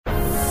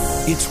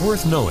It's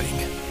worth knowing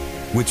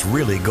what's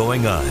really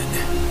going on.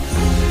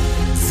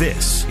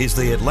 This is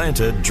the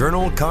Atlanta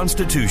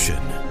Journal-Constitution.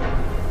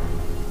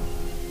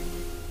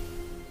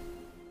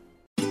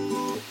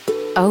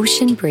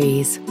 Ocean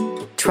breeze,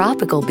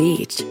 tropical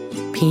beach,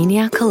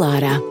 pina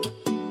colada.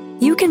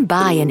 You can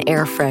buy an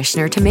air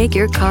freshener to make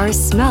your car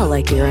smell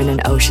like you're in an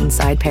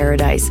oceanside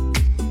paradise.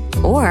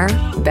 Or,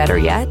 better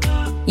yet,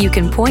 you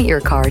can point your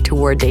car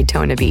toward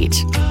Daytona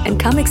Beach and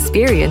come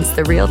experience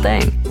the real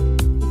thing.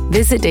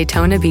 Visit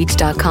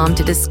DaytonaBeach.com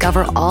to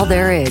discover all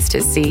there is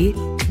to see,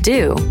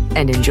 do,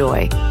 and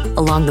enjoy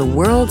along the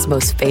world's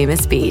most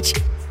famous beach.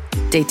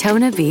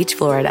 Daytona Beach,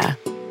 Florida.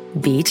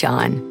 Beach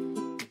on.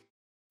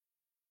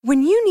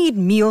 When you need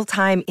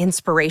mealtime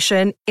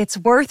inspiration, it's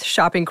worth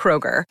shopping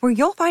Kroger, where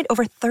you'll find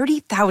over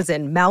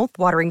 30,000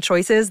 mouth-watering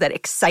choices that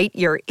excite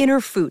your inner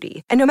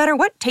foodie. And no matter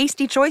what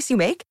tasty choice you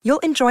make, you'll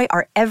enjoy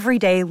our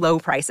everyday low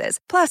prices,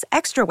 plus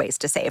extra ways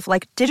to save,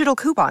 like digital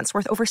coupons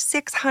worth over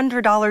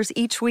 $600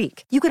 each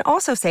week. You can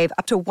also save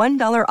up to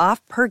 $1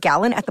 off per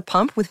gallon at the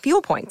pump with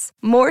fuel points.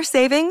 More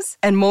savings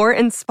and more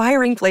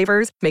inspiring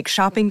flavors make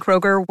shopping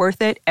Kroger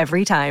worth it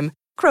every time.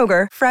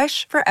 Kroger,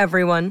 fresh for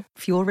everyone.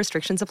 Fuel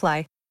restrictions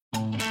apply.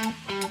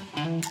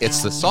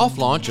 It's the soft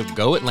launch of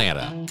Go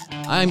Atlanta.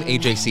 I'm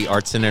AJC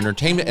Arts and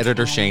Entertainment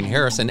Editor Shane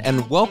Harrison,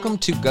 and welcome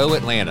to Go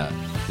Atlanta,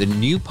 the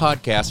new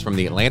podcast from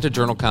the Atlanta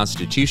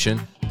Journal-Constitution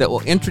that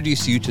will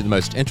introduce you to the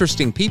most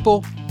interesting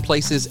people,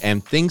 places,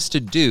 and things to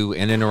do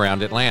in and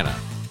around Atlanta.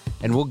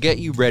 And we'll get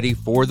you ready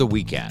for the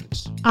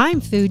weekend.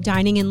 I'm food,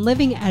 dining, and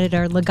living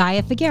editor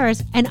Lagaya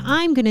Figueres, and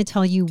I'm going to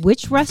tell you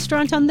which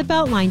restaurant on the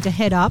Beltline to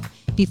hit up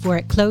before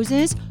it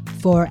closes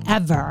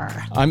forever.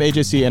 I'm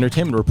AJC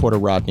Entertainment reporter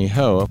Rodney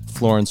Ho.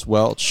 Florence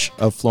Welch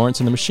of Florence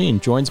and the Machine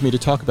joins me to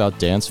talk about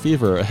Dance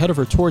Fever ahead of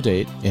her tour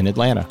date in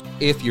Atlanta.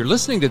 If you're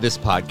listening to this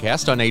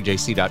podcast on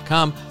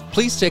AJC.com,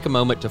 please take a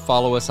moment to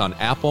follow us on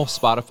Apple,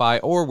 Spotify,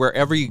 or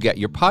wherever you get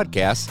your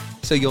podcasts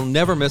so you'll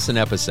never miss an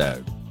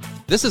episode.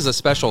 This is a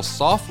special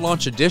soft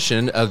launch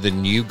edition of the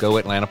new Go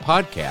Atlanta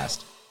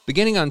podcast.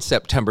 Beginning on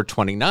September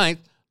 29th,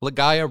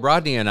 Lagaya,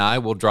 Rodney, and I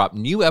will drop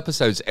new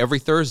episodes every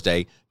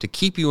Thursday to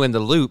keep you in the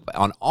loop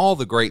on all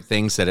the great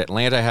things that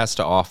Atlanta has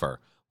to offer,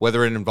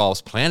 whether it involves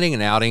planning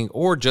an outing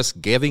or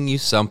just giving you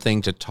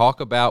something to talk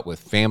about with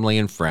family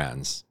and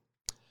friends.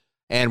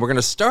 And we're going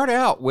to start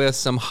out with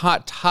some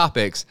hot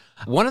topics.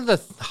 One of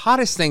the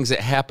hottest things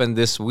that happened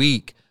this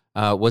week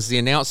was the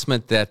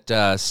announcement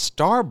that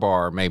Star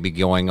Bar may be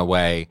going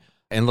away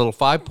in Little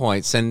Five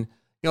Points. And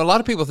you know, a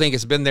lot of people think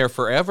it's been there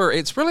forever.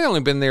 It's really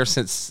only been there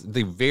since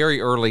the very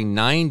early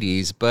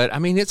 90s, but I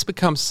mean, it's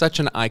become such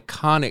an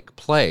iconic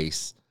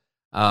place.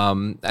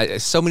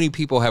 So many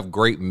people have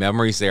great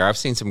memories there. I've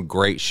seen some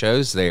great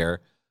shows there,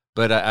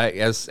 but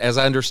as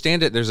I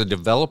understand it, there's a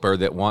developer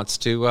that wants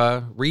to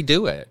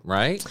redo it,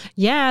 right?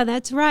 Yeah,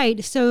 that's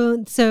right. So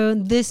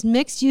this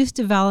mixed-use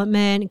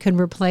development could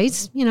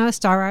replace,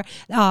 Star.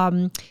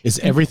 Is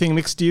everything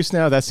mixed use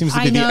now? That seems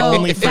to be the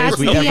only phrase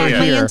we ever hear.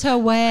 That's the Atlanta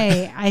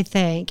way, I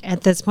think,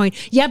 at this point.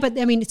 Yeah, but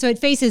I mean, so it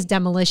faces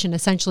demolition,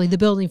 essentially. The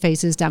building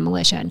faces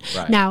demolition.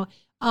 Right. Now,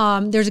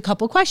 there's a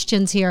couple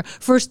questions here.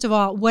 First of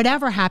all,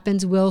 whatever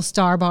happens, will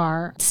Star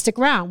Bar stick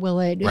around? Will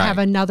it have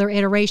another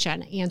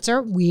iteration?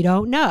 Answer, we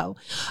don't know.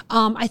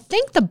 I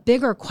think the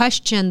bigger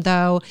question,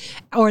 though,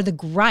 or the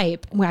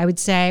gripe, I would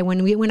say,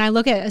 when I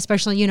look at,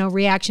 especially,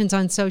 reactions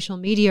on social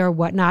media or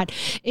whatnot,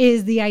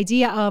 is the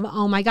idea of,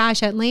 oh my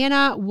gosh,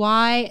 Atlanta,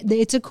 why?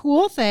 It's a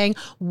cool thing.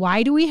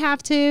 Why do we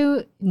have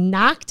to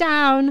knock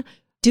down,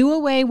 do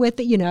away with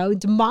it,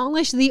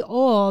 demolish the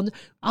old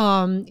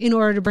in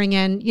order to bring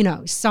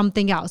in,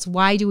 something else?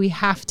 Why do we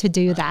have to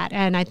do that?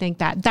 And I think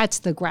that's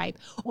the gripe.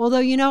 Although,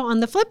 on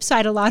the flip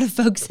side, a lot of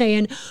folks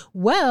saying,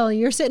 well,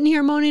 you're sitting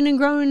here moaning and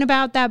groaning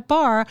about that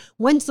bar.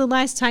 When's the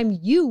last time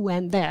you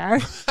went there?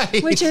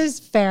 Right. Which is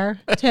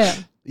fair, too.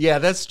 Yeah,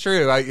 that's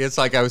true. It's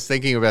like I was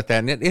thinking about that.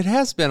 And it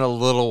has been a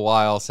little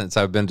while since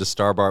I've been to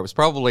Star Bar. It was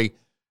probably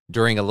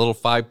during a Little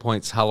Five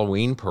Points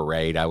Halloween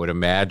parade, I would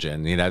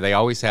imagine. They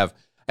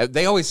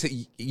always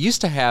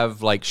used to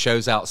have like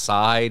shows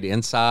outside,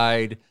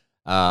 inside,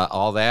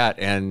 all that.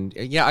 And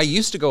I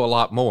used to go a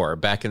lot more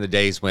back in the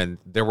days when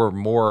there were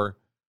more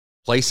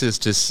places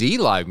to see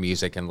live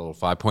music in Little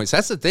Five Points.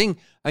 That's the thing.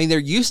 I mean, there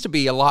used to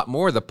be a lot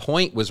more. The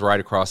Point was right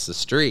across the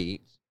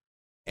street.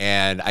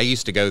 And I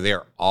used to go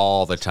there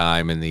all the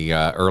time in the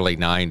early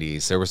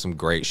 90s. There were some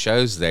great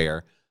shows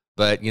there.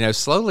 But,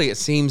 slowly it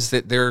seems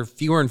that there are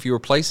fewer and fewer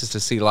places to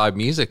see live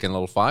music in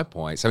Little Five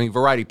Points. I mean,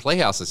 Variety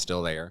Playhouse is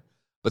still there.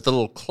 But the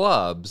little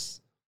clubs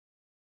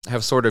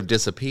have sort of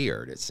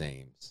disappeared, it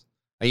seems.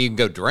 And you can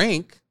go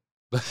drink,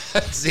 but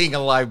seeing a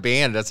live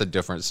band, that's a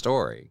different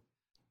story.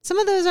 Some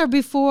of those are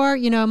before,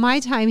 my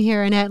time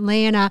here in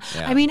Atlanta.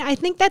 Yeah. I mean, I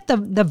think that the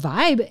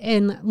vibe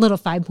in Little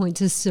Five Points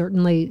is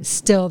certainly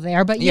still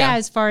there. But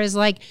as far as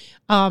like,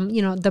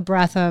 the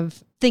breadth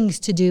of things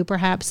to do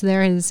perhaps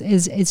there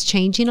is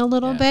changing a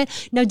little bit.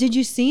 Now, did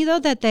you see though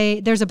that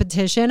there's a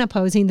petition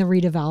opposing the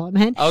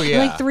redevelopment? Oh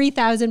yeah, like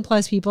 3,000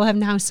 plus people have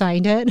now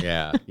signed it.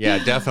 Yeah,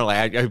 definitely.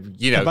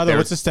 And by the way,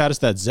 what's the status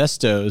of that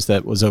Zestos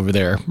that was over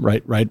there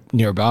right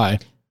nearby?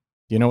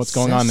 Do you know what's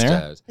going on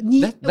there?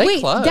 They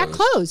closed. That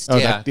closed. Oh,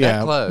 that closed.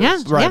 Yeah,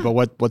 right. yeah.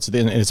 But what's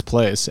in its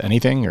place?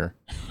 Anything or?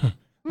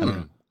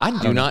 I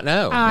do not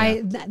know.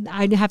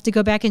 I'd have to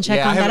go back and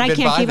check on that. I can't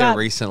been by keep there up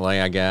recently,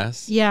 I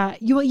guess. Yeah,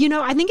 you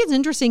know, I think it's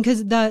interesting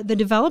because the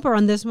developer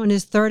on this one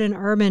is Third and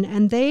Urban,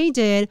 and they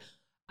did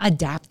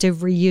adaptive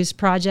reuse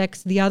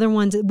projects. The other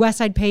ones, West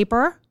Side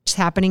Paper, which is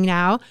happening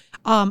now,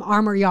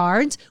 Armour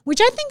Yards,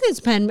 which I think has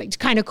been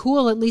kind of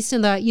cool, at least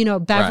in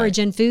the beverage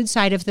and food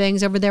side of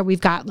things. Over there,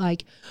 we've got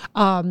like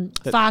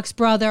Fox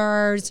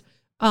Brothers.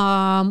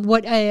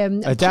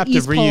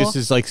 Adaptive reuse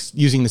is like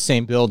using the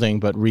same building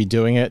but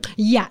redoing it.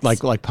 Yes,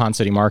 like Pond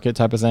City Market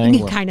type of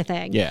thing, kind of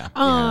thing. Yeah.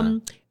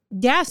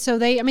 Yeah, so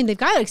they've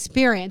got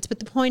experience, but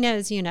the point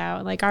is,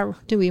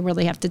 do we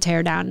really have to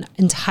tear down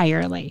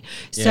entirely?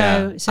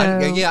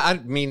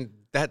 I mean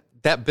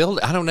that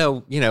building. I don't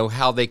know,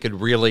 how they could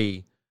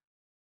really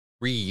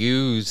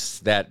reuse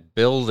that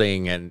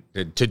building and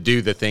to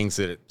do the things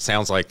that it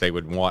sounds like they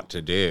would want to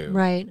do.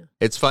 Right.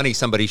 It's funny,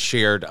 somebody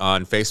shared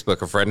on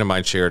Facebook, a friend of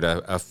mine shared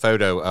a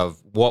photo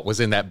of what was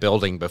in that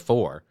building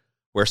before,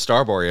 where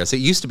Starbar is. It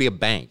used to be a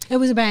bank. It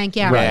was a bank,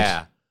 yeah. Right.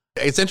 Yeah.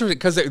 It's interesting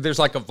because there's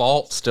like a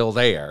vault still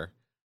there.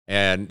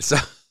 And so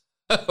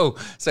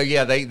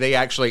they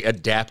actually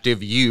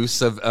adaptive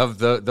use of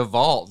the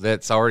vault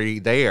that's already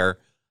there.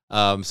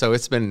 So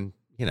it's been,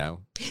 the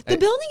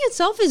building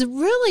itself is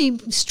really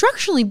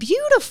structurally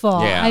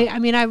beautiful. Yeah.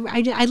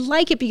 I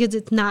like it because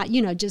it's not,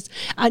 just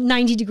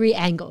 90-degree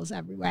angles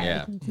everywhere.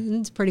 Yeah.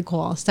 It's pretty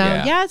cool.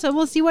 So so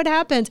we'll see what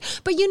happens.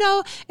 But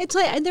it's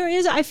like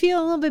I feel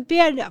a little bit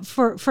bad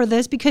for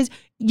this because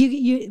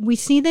we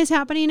see this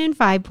happening in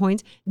 5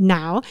 Points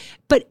now,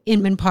 but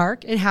Inman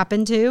Park, it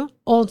happened to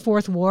Old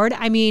Fourth Ward.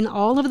 I mean,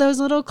 all of those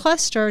little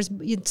clusters,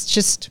 it's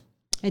just...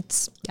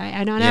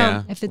 I don't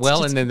know if it's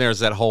and then there's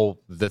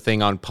the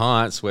thing on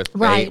Ponce with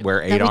where that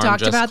Adon we talked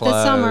just about closed.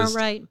 This summer,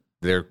 right?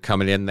 They're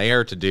coming in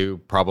there to do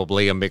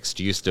probably a mixed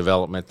use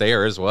development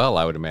there as well,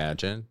 I would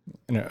imagine.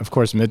 And of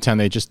course, Midtown,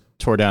 they just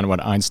tore down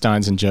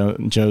Einstein's and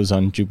Joe's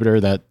on Jupiter.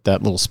 That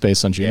little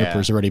space on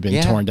Juniper's already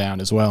been torn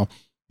down as well.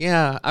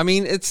 Yeah, I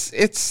mean it's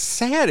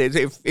sad.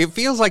 It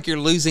feels like you're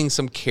losing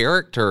some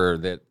character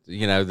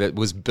that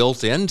was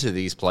built into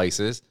these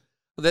places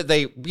that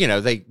they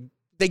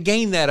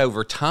gain that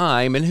over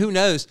time, and who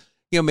knows,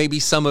 maybe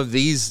some of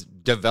these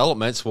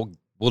developments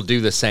will do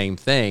the same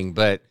thing,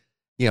 but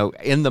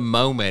in the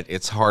moment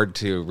it's hard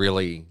to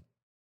really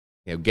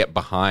get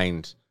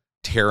behind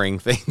tearing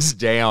things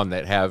down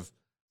that have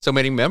so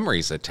many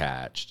memories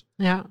attached.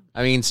 Yeah.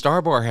 I mean,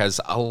 Starbar has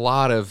a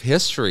lot of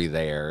history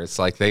there. It's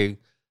like I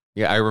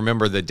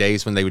remember the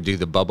days when they would do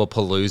the Bubba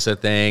Palooza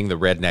thing, the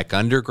Redneck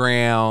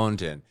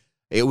Underground, and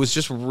it was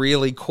just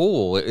really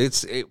cool.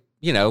 It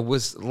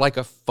was like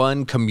a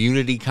fun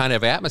community kind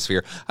of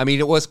atmosphere. I mean,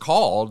 it was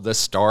called the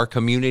Star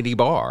Community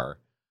Bar.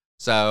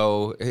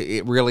 So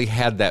it really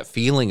had that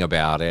feeling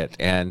about it.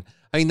 And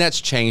I mean, that's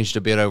changed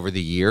a bit over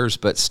the years,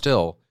 but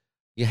still,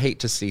 you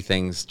hate to see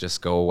things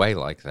just go away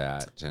like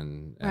that.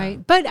 And right.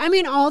 But I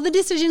mean, all the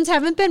decisions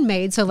haven't been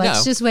made. So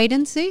let's just wait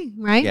and see,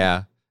 right?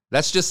 Yeah.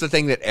 That's just the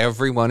thing that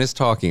everyone is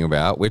talking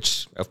about,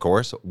 which, of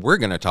course, we're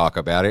going to talk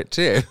about it,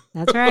 too.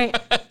 That's right.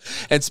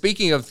 And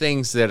speaking of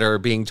things that are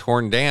being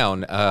torn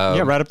down...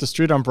 right up the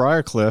street on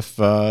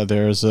Briarcliff,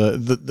 there's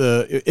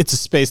it's a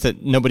space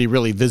that nobody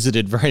really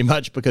visited very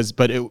much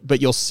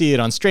but you'll see it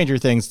on Stranger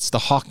Things. It's the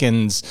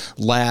Hawkins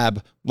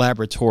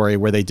laboratory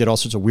where they did all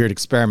sorts of weird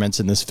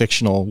experiments in this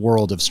fictional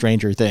world of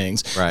Stranger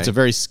Things. Right. It's a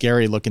very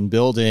scary looking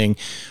building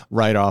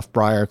right off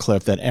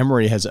Briarcliff that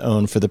Emory has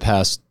owned for the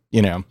past,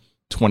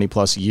 20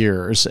 plus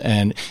years,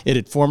 and it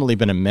had formerly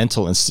been a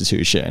mental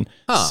institution.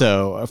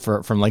 So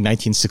from like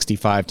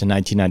 1965 to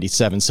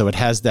 1997. So it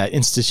has that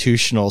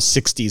institutional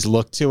 60s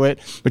look to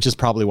it, which is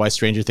probably why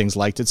Stranger Things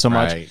liked it so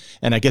much.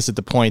 And I guess at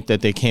the point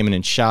that they came in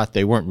and shot,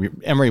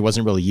 Emory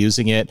wasn't really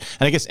using it.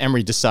 And I guess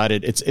Emory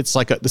decided it's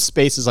like the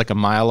space is like a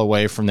mile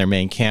away from their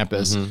main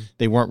campus. Mm-hmm.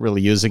 They weren't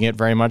really using it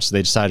very much. So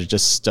they decided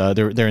just,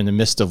 they're in the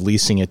midst of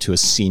leasing it to a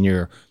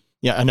senior,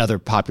 another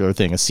popular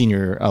thing, a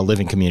senior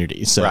living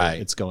community. So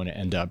it's going to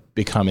end up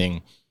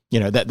becoming,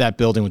 that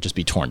building would just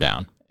be torn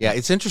down. Yeah,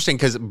 it's interesting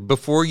because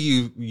before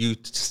you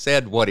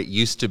said what it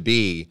used to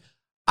be,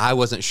 I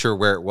wasn't sure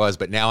where it was,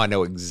 but now I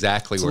know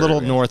exactly where it is. It's a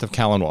little north of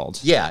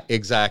Callanwald. Yeah,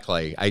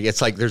 exactly.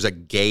 It's like there's a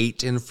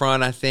gate in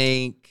front, I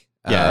think.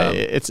 Yeah,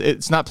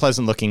 it's not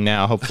pleasant looking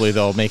now. Hopefully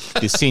they'll make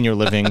the senior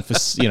living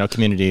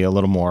community a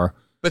little more.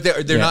 But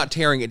they're not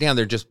tearing it down.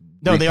 They're just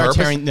No, they are repurposed?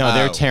 tearing. No,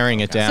 they're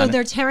tearing it down. So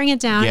they're tearing it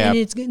down, Yeah.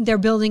 and they're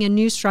building a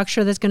new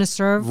structure that's going to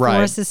serve for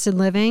Right. assisted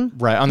living.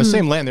 Right. On the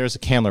same land, there's a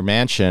Candler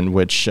Mansion,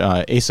 which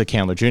Asa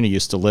Candler Jr.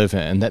 used to live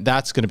in.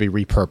 That's going to be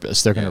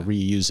repurposed. They're going to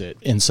reuse it.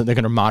 And so they're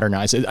going to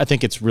modernize it. I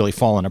think it's really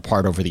fallen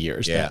apart over the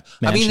years. Yeah.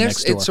 that I mean, mansion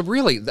next door. it's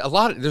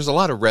there's a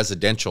lot of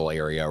residential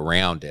area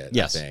around it.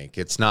 Yes. I think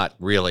it's not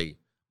really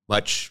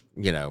much,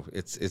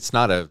 it's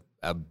not a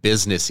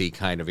businessy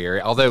kind of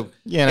area. Although,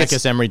 yeah, and I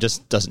guess Emory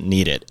just doesn't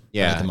need it.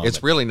 yeah, at the moment.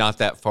 it's really not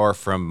that far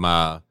from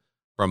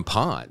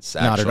Ponce.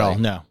 Actually. Not at all.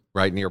 No.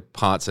 Right near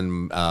Ponce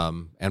and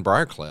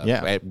Briarcliff.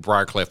 Yeah. At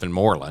Briarcliff and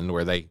Moreland,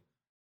 where they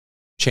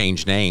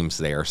changed names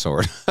there,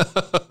 sort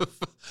of.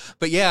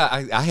 But yeah,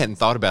 I hadn't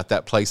thought about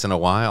that place in a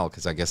while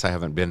because I guess I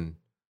haven't been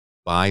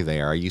by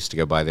there. I used to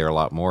go by there a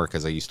lot more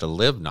because I used to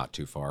live not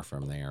too far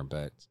from there.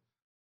 But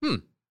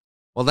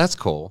well, that's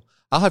cool.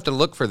 I'll have to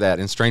look for that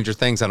in Stranger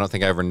Things. I don't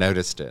think I ever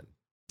noticed it.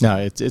 No,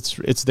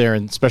 it's there,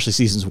 in especially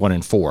seasons 1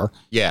 and 4.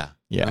 Yeah.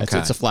 Yeah, Okay.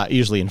 it's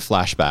usually in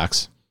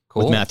flashbacks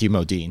Cool. with Matthew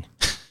Modine.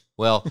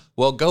 Well,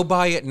 go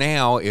buy it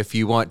now if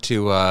you want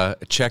to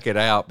check it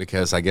out,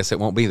 because I guess it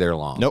won't be there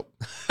long. Nope.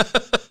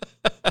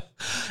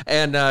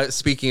 And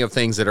speaking of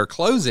things that are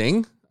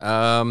closing,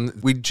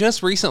 we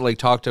just recently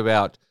talked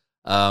about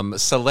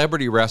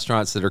celebrity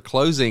restaurants that are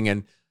closing,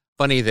 and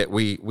funny that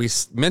we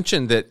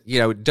mentioned that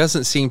it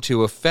doesn't seem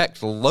to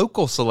affect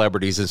local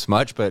celebrities as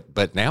much,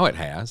 but now it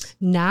has.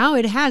 Now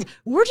it has.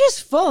 We're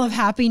just full of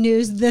happy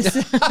news this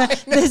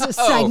this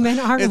segment,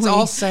 aren't It's we?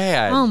 all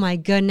sad. Oh my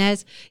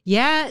goodness.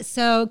 Yeah.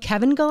 So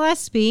Kevin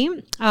Gillespie,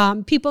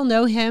 people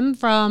know him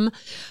from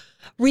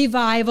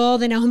Revival.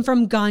 They know him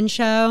from Gun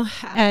Show,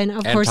 and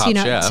of course, Top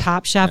Chef.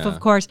 Top Chef, Yeah. of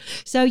course.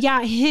 So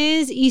yeah,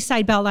 his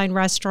Eastside Beltline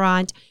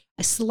restaurant,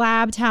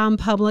 Slabtown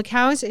Public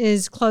House,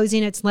 is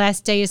closing. Its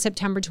last day is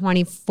September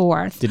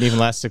 24th. Didn't even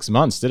last 6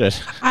 months, did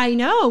it? I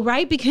know,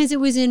 right? Because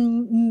it was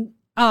in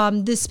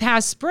this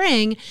past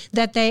spring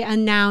that they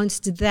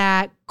announced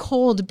that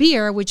cold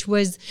beer, which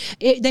was,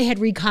 they had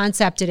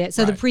reconcepted it.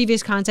 So the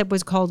previous concept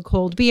was called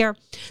cold beer,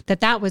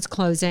 that was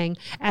closing.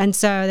 And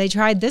so they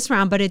tried this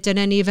round, but it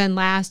didn't even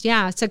last,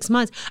 6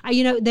 months.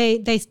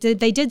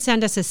 They did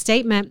send us a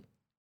statement.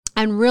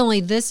 And really,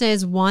 this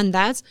is one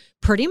that's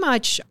pretty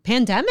much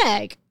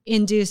pandemic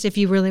induced, if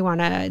you really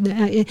want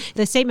to.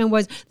 The statement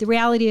was, the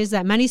reality is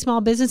that many small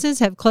businesses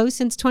have closed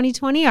since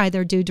 2020,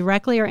 either due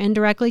directly or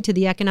indirectly to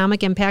the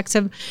economic impacts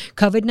of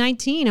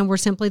COVID-19, and we're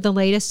simply the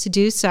latest to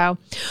do so.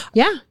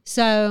 Yeah.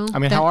 So I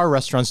mean, how are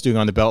restaurants doing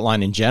on the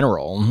Beltline in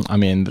general? I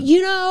mean,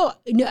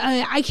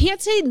 I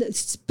can't say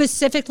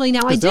specifically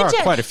now. I did there are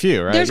quite a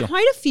few, right? There's Yeah.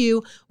 quite a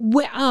few.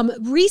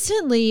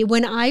 Recently,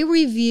 when I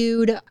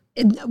reviewed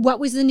what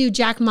was the new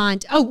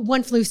Jackmont? Oh,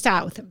 One Flew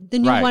South. The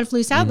new Right. One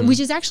Flew South, which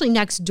is actually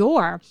next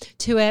door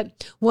to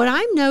it. What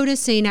I'm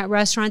noticing at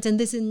restaurants, and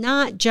this is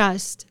not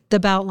just the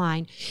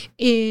Beltline,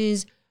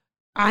 is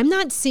I'm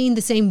not seeing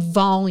the same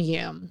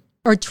volume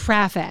or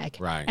traffic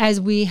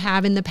as we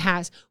have in the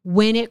past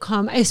when it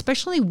comes,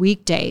 especially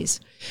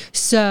weekdays.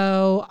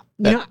 So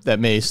that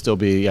may still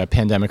be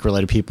pandemic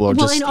related. People are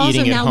just and also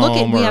eating now at look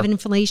home. we have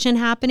inflation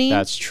happening.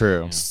 That's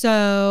true.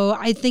 So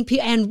I think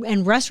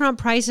and restaurant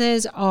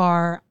prices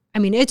are, I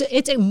mean,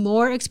 it's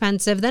more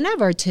expensive than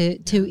ever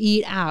to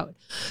eat out.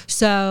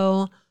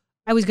 So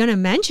I was going to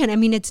mention, I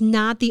mean, it's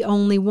not the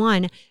only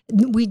one.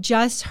 We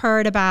just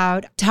heard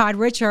about Todd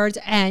Richards,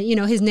 and,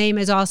 his name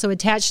is also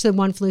attached to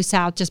One Flew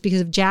South just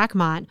because of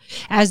Jackmont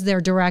as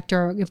their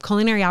director of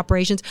culinary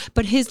operations.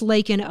 But his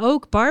Lake and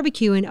Oak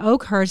barbecue in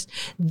Oakhurst,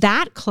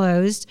 that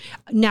closed.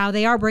 Now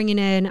they are bringing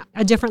in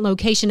a different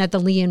location at the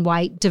Lee and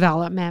White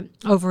development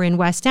over in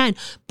West End.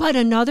 But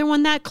another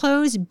one that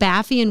closed,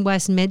 Baffy in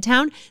West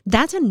Midtown,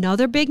 that's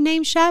another big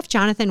name chef,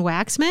 Jonathan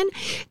Waxman.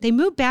 They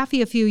moved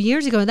Baffy a few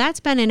years ago. That's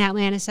been in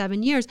Atlanta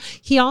 7 years.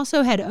 He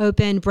also had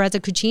opened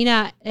Brezza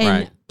Cucina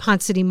in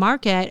Ponce City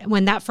Market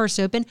when that first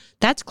opened.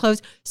 That's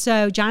closed.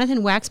 So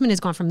Jonathan Waxman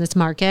has gone from this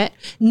market,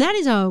 and that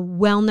is a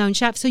well-known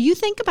chef. So you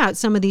think about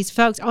some of these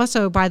folks.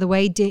 Also, by the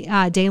way,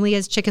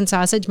 Dahlia's Chicken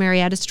Sausage,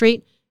 Marietta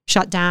Street,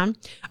 shut down.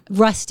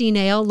 Rusty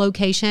Nail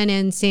location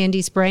in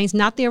Sandy Springs,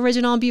 not the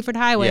original on Buford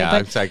Highway. Yeah,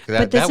 but, it's like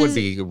but that would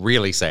be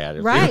really sad.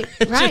 If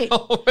right.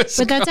 was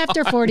But that's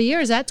after 40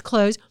 years. That's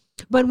closed.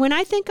 But when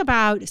I think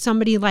about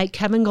somebody like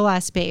Kevin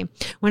Gillespie,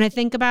 when I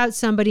think about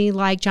somebody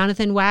like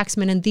Jonathan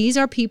Waxman, and these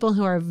are people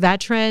who are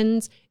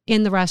veterans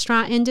in the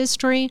restaurant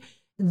industry,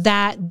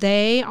 that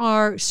they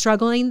are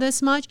struggling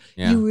this much,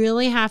 you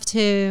really have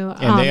to...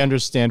 And they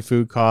understand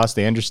food costs.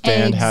 They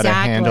understand how to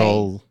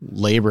handle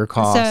labor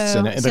costs.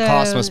 And the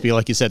cost must be,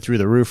 like you said, through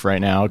the roof right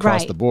now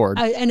across the board.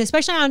 And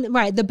especially on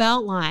the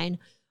Beltline,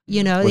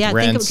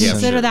 rents,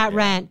 consider that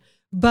rent.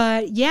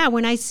 But yeah,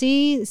 when I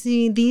see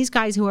these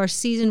guys who are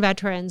seasoned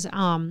veterans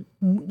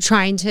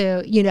trying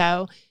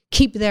to,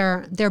 keep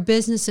their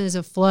businesses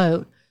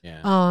afloat,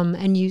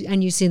 and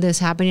you see this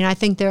happening, I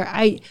think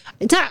I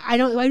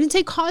didn't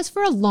say cause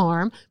for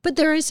alarm, but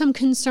there is some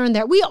concern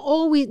there.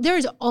 There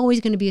is always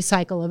going to be a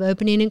cycle of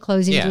opening and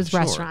closings with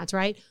restaurants,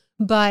 right?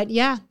 But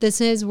yeah,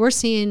 we're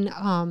seeing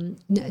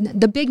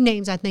the big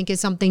names, I think,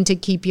 is something to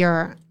keep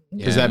your.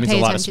 Because that means a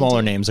lot of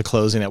smaller names are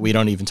closing that we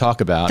don't even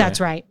talk about.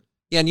 That's right.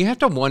 Yeah, and you have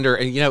to wonder,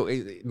 and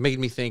it made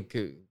me think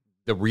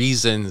the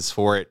reasons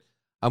for it.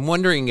 I'm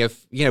wondering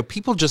if,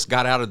 people just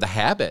got out of the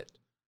habit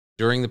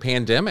during the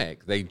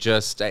pandemic.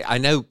 I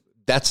know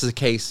that's the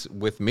case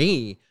with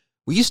me.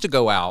 We used to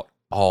go out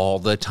all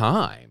the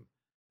time,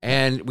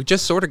 and we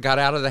just sort of got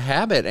out of the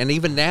habit. And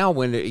even now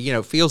when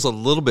it feels a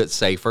little bit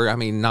safer, I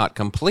mean, not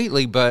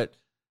completely, but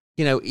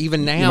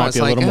even now, you might be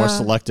a little more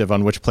selective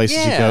on which places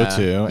you go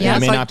to. Yeah.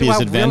 It may not be as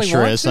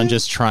adventurous on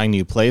just trying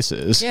new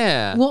places.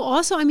 Yeah. Well,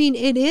 also, I mean,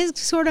 it is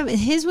sort of,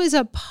 his was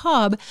a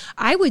pub.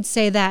 I would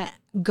say that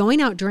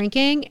going out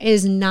drinking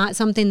is not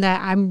something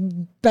that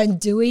I'm been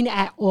doing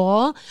at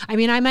all. I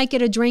mean, I might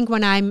get a drink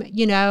when I'm,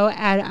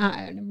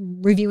 at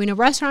reviewing a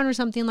restaurant or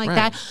something like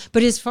that.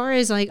 But as far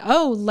as like,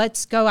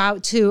 let's go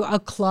out to a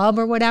club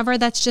or whatever,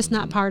 that's just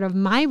not part of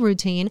my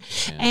routine.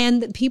 Yeah.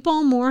 And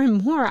people more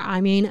and more,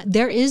 I mean,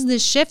 there is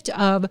this shift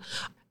of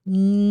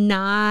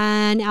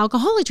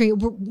non-alcoholic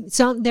drink.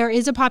 So there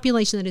is a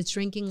population that is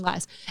drinking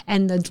less,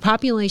 and the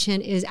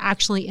population is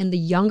actually in the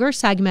younger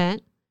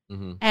segment.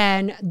 Mm-hmm.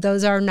 And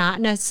those are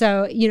not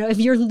necessarily, if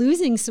you're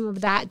losing some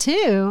of that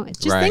too,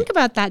 just think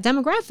about that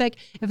demographic.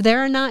 If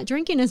they're not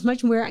drinking as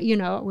much, where are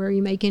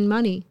you making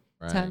money?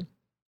 Right. So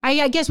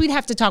I guess we'd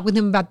have to talk with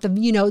him about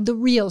the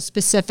real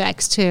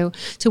specifics to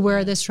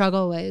where the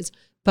struggle is.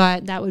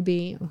 But that would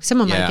be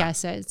some of my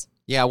guesses.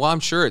 Yeah. Well, I'm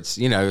sure it's,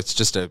 it's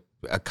just a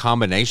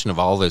combination of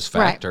all those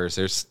factors.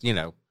 Right. There's,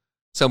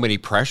 so many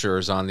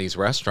pressures on these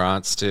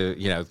restaurants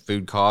to,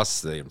 food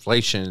costs, the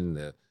inflation,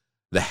 the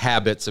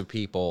habits of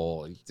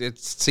people. It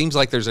seems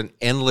like there's an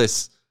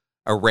endless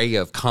array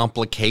of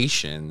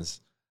complications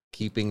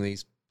keeping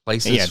these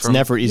places. Yeah, it's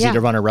never easy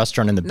to run a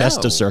restaurant in the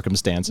best of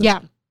circumstances. Yeah,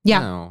 yeah.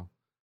 No.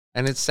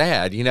 And it's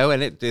sad,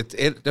 and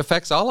it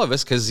affects all of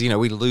us because,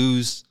 we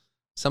lose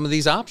some of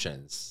these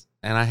options.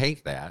 And I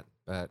hate that.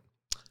 But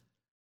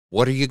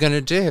what are you going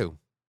to do?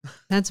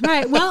 That's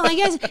right. Well, I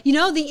guess,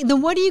 the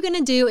what are you going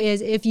to do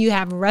is if you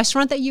have a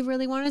restaurant that you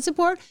really want to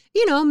support,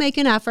 make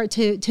an effort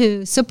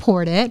to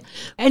support it.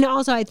 And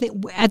also, I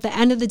think at the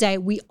end of the day,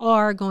 we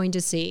are going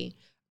to see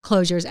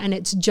closures, and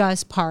it's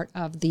just part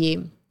of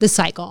the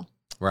cycle.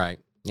 Right.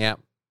 Yeah.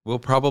 We'll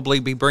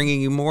probably be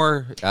bringing you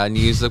more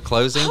news of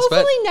closings.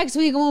 Hopefully next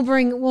week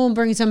we'll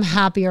bring some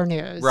happier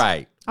news.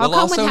 Right. I'll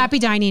come with happy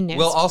dining news.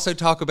 We'll also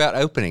talk about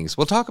openings.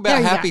 We'll talk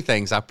about happy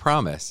things, I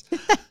promise.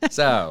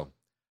 So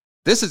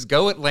this is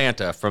Go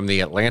Atlanta from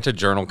the Atlanta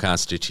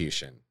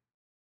Journal-Constitution.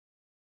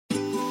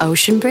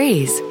 Ocean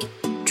breeze,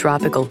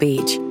 tropical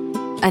beach.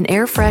 An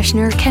air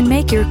freshener can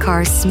make your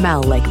car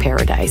smell like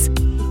paradise.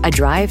 A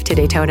drive to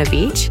Daytona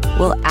Beach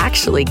will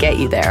actually get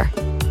you there.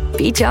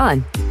 Beach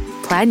on.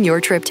 Plan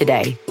your trip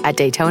today at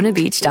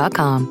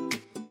DaytonaBeach.com.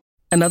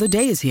 Another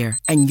day is here,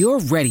 and you're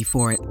ready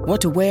for it.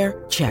 What to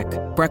wear? Check.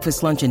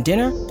 Breakfast, lunch, and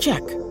dinner?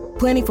 Check.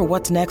 Planning for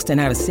what's next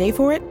and how to save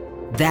for it?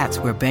 That's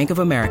where Bank of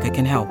America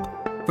can help.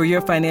 For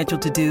your financial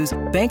to-dos,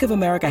 Bank of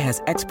America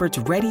has experts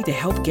ready to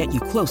help get you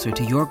closer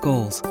to your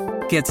goals.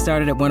 Get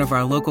started at one of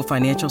our local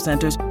financial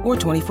centers or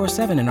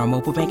 24/7 in our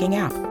mobile banking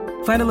app.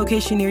 Find a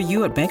location near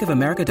you at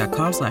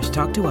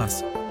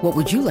bankofamerica.com/talktous. What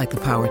would you like the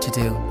power to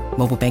do?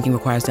 Mobile banking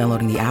requires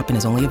downloading the app and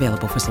is only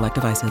available for select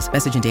devices.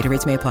 Message and data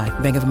rates may apply.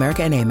 Bank of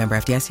America NA, member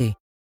FDIC.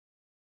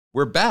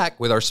 We're back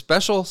with our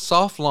special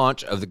soft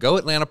launch of the Go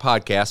Atlanta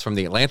podcast from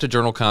the Atlanta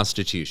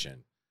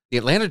Journal-Constitution. The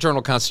Atlanta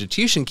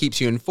Journal-Constitution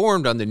keeps you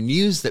informed on the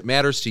news that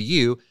matters to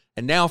you,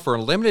 and now for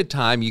a limited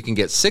time, you can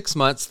get 6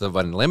 months of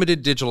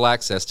unlimited digital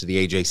access to the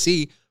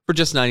AJC for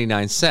just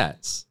 99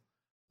 cents.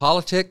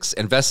 Politics,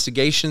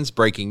 investigations,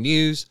 breaking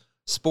news,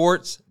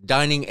 sports,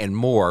 dining, and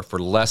more for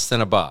less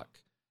than $1.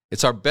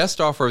 It's our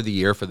best offer of the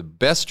year for the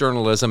best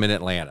journalism in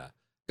Atlanta.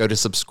 Go to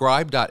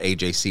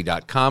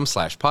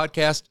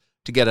subscribe.ajc.com/podcast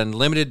to get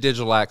unlimited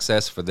digital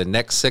access for the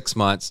next 6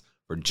 months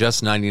for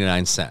just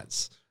 99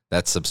 cents.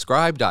 That's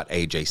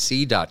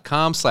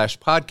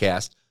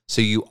subscribe.ajc.com/podcast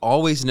so you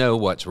always know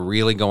what's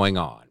really going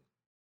on.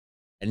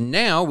 And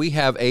now we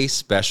have a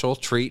special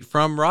treat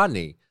from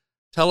Rodney.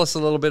 Tell us a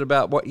little bit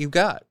about what you've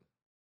got.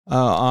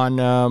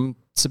 On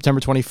September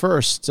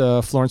 21st,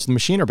 Florence and the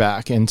Machine are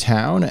back in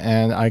town,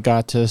 and I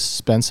got to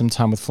spend some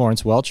time with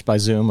Florence Welch by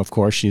Zoom. Of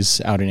course,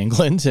 she's out in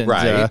England,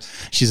 and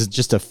she's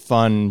just a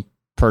fun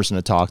person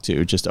to talk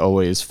to, just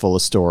always full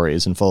of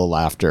stories and full of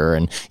laughter.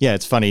 And yeah,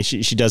 it's funny.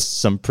 She does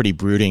some pretty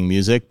brooding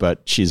music,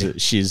 but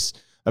she's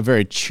a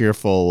very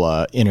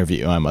cheerful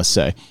interview, I must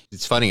say.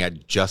 It's funny. I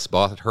just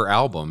bought her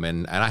album,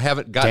 and I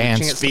haven't gotten a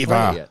chance to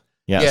play it yet.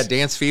 Yes. Yeah,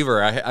 Dance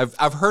Fever.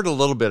 I've heard a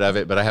little bit of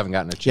it, but I haven't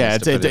gotten a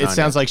chance to put it on. It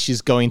sounds like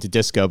she's going to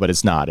disco, but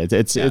it's not.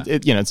 It's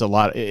a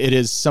lot. It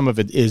is, some of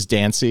it is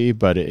dancey,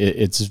 but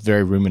it's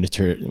very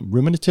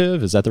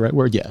ruminative. Is that the right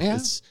word? Yeah. Yeah.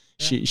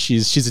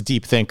 She's a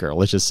deep thinker.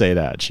 Let's just say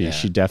that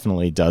she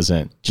definitely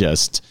doesn't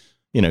just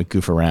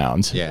goof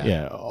around.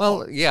 Yeah.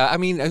 Well, yeah. I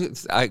mean,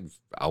 I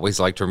always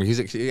liked her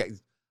music,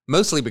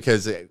 mostly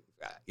because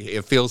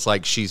it feels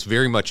like she's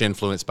very much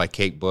influenced by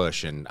Kate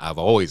Bush, and I've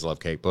always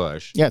loved Kate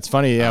Bush. Yeah, it's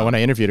funny. Yeah, when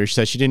I interviewed her, she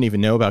said she didn't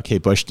even know about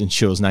Kate Bush until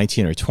she was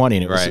 19 or 20,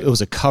 and it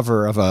was a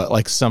cover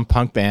of some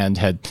punk band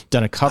had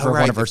done a cover of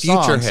one of her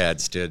songs.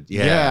 Futureheads did,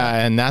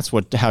 yeah, and that's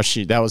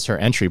that was her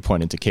entry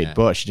point into Kate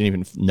Bush. She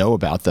didn't even know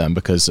about them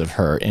because of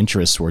her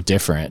interests were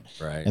different,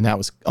 right? And that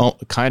was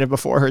kind of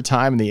before her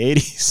time in the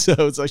 80s. So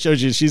it's like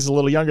shows you she's a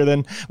little younger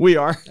than we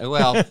are.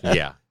 Well,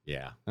 yeah,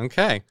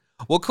 okay.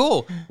 Well,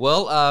 cool.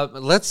 Well,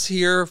 let's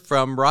hear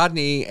from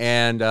Rodney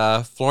and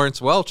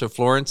Florence Welch of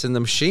Florence and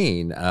the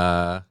Machine,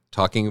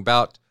 talking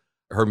about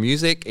her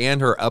music and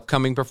her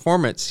upcoming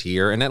performance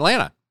here in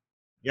Atlanta.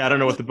 Yeah, I don't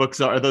know what the books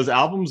are. Are those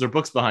albums or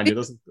books behind you?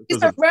 Those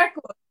are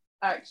records,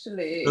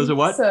 actually. Those are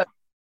what? So,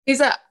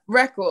 these are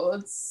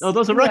records. Oh,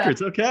 those are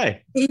records.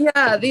 Okay.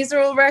 Yeah, these are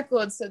all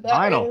records. So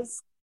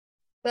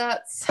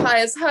that's High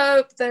as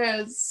Hope.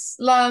 There's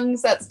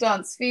Lungs. That's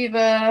Dance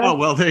Fever. Oh,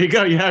 well, there you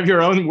go. You have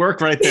your own work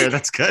right there.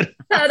 That's good.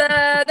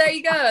 Ta-da! There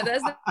you go.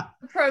 There's the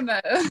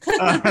promo.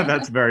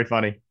 That's very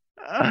funny.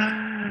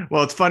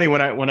 Well, it's funny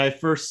when I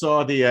first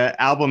saw the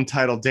album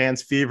title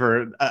Dance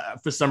Fever,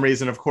 for some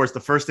reason, of course, the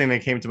first thing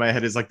that came to my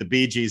head is like the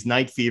Bee Gees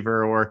Night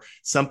Fever or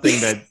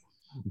something that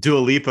Dua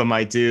Lipa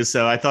might do.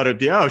 So I thought it'd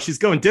be, she's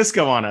going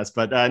disco on us,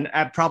 but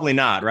probably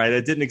not, right?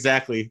 It didn't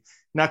exactly,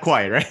 not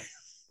quite, right?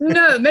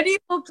 No,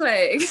 Medieval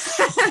Plague.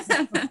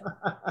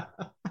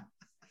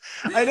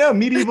 I know,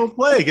 Medieval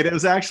Plague, and it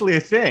was actually a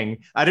thing.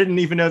 I didn't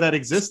even know that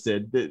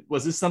existed.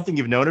 Was this something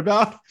you've known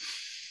about?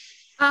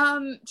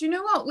 Do you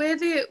know what?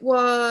 Weirdly, it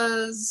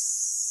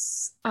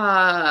was.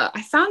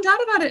 I found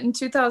out about it in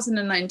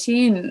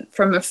 2019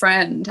 from a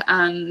friend,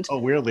 and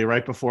weirdly,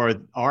 right before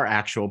our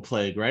actual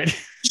plague, right?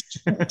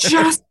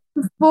 just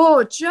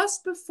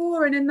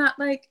before, and in that,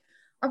 like,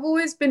 I've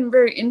always been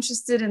very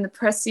interested in the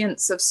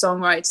prescience of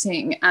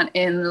songwriting and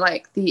in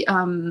like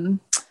and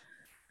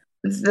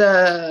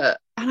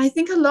I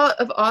think a lot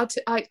of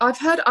I've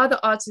heard other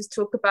artists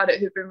talk about it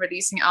who've been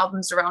releasing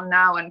albums around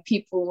now, and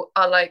people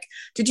are like,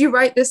 did you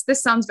write this?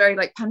 This sounds very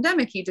like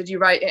pandemic-y. Did you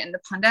write it in the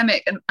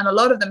pandemic? And a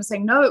lot of them are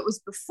saying, no, it was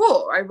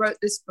before. I wrote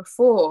this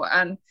before.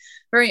 And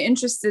very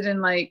interested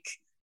in like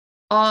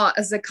art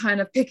as a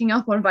kind of picking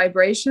up on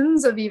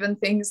vibrations of even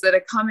things that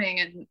are coming.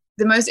 And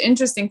the most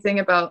interesting thing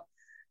about,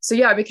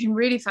 I became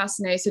really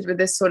fascinated with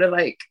this sort of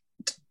like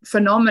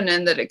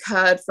phenomenon that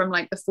occurred from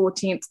like the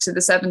 14th to the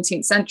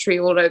 17th century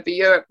all over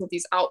Europe with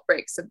these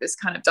outbreaks of this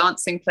kind of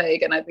dancing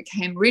plague. And I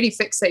became really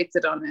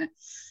fixated on it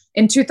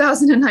in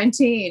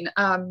 2019.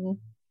 And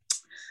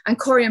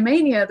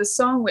Choreomania, the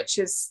song, which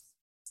is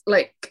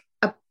like,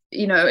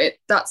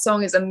 that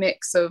song is a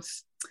mix of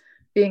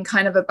being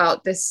kind of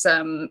about this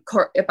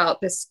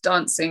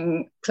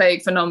dancing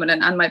plague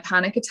phenomenon and my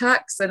panic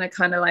attacks, and a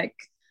kind of like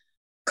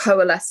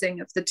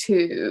coalescing of the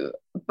two.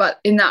 But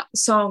in that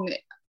song,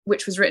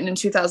 which was written in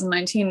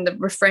 2019, the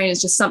refrain is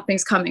just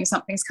something's coming,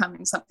 something's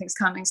coming, something's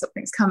coming,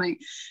 something's coming.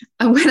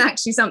 And when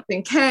actually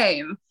something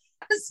came,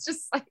 I was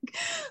just like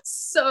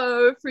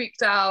so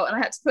freaked out, and I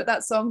had to put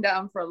that song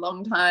down for a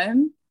long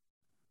time.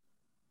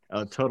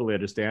 Totally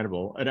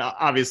understandable. And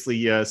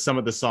obviously some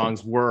of the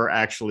songs were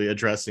actually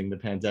addressing the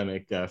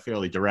pandemic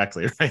fairly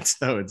directly, right?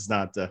 So it's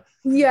not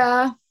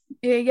yeah.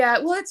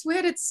 Well, it's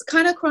weird. It's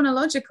kind of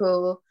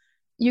chronological.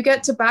 You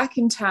get to Back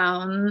in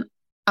Town,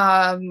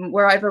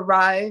 where I've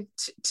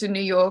arrived to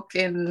New York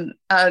in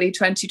early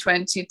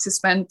 2020 to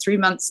spend 3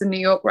 months in New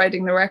York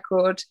writing the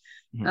record,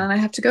 and I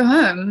have to go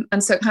home.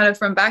 And so kind of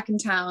from Back in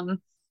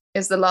Town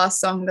is the last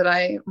song that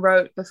I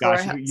wrote before.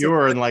 Gosh, you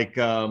were in like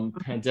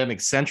Pandemic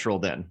Central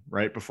then,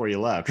 right before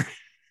you left.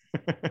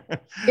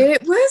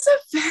 It was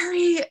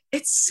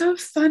it's so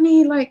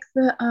funny, like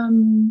the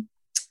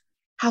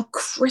how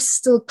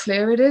crystal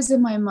clear it is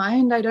in my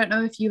mind. I don't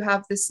know if you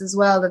have this as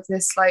well, of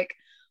this like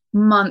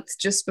month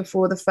just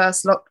before the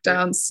first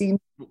lockdown seemed.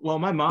 Well,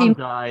 my mom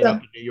died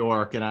up in New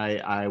York, and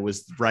I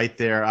was right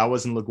there. I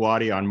was in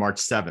LaGuardia on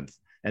March 7th,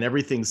 and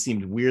everything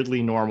seemed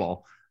weirdly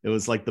normal. It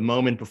was like the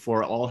moment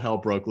before all hell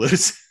broke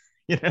loose,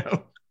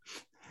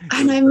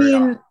 And I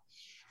mean,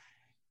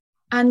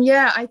 and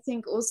yeah, I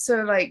think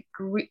also like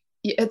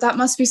that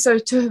must be so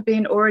to have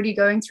been already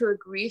going through a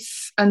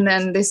grief, and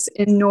then this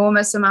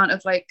enormous amount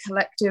of like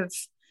collective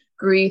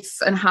grief,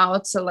 and how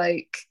to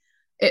like,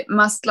 it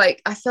must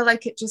like, I feel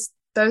like it just,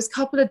 those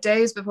couple of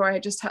days before I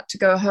just had to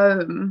go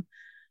home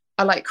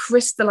are like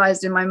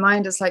crystallized in my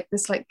mind as like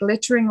this like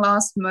glittering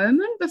last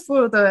moment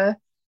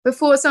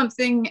before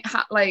something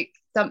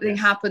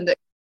happened that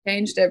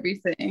changed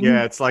everything.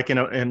 Yeah, it's like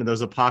in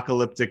those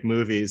apocalyptic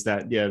movies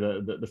that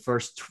the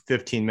first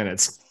 15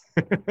 minutes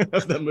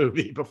of the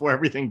movie before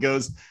everything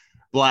goes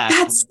black.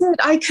 That's it.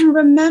 I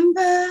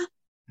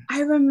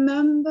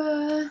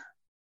remember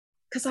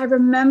because I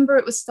remember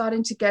it was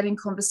starting to get in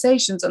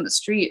conversations on the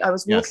street. I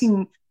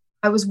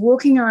was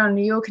walking around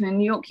New York, and in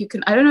New York you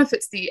can, I don't know if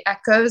it's the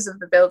echoes of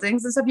the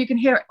buildings and stuff, you can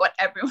hear what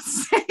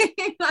everyone's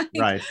saying.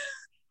 Right.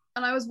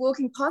 And I was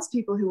walking past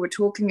people who were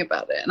talking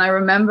about it. And I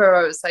remember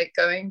I was like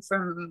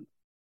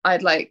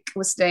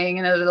was staying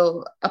in a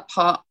little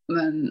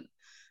apartment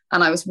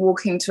and I was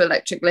walking to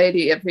Electric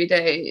Lady every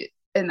day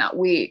in that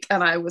week,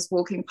 and I was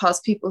walking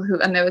past people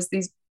and there were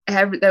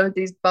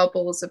these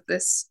bubbles of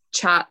this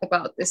chat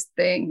about this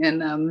thing,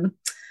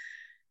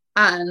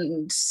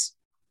 and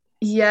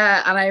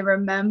yeah, and I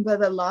remember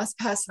the last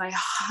person I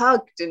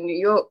hugged in New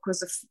York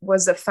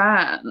was a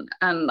fan,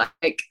 and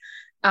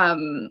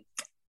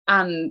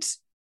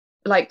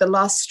the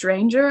last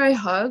stranger I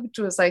hugged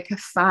was like a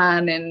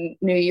fan in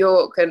New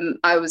York, and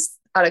I was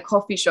at a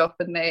coffee shop,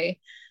 and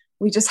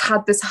we just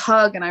had this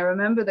hug, and I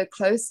remember the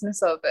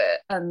closeness of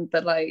it, and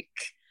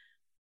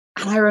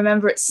and I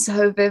remember it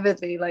so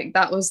vividly. Like,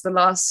 that was the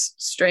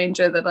last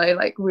stranger that I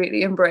like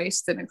really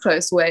embraced in a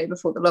close way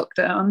before the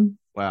lockdown.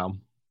 Wow.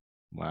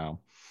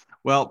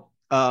 Well,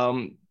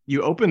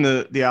 you open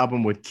the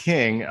album with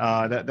King.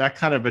 That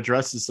kind of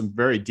addresses some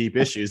very deep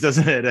issues,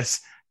 doesn't it?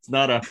 It's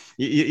not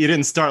you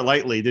didn't start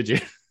lightly, did you?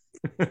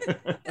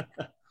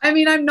 I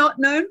mean, I'm not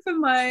known for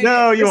my...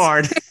 No, you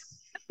aren't.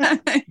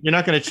 You're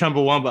not going to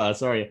Chumbawamba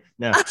us, are you?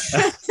 No.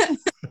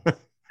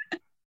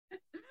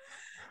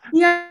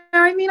 Yeah,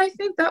 I mean, I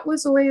think that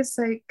was always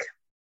like...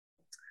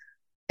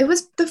 It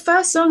was the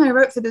first song I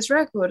wrote for this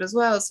record as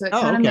well, so it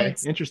kind of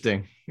makes...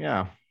 Interesting.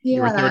 Yeah. Yeah.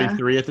 You were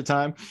 33 at the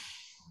time?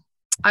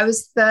 I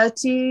was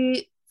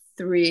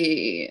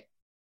 33,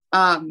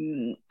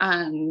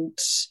 and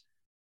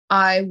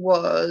I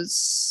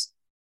was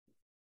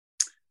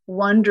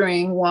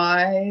wondering,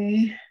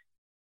 why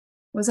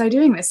was I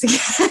doing this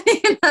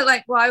again?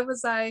 Like, why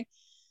was I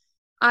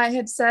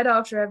had said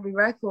after every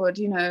record,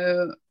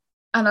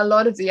 and a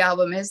lot of the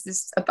album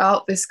is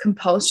about this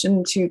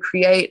compulsion to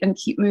create and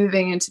keep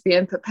moving and to be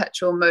in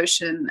perpetual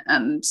motion.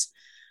 And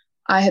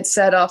I had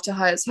said after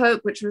Highest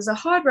Hope, which was a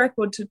hard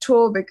record to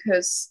tour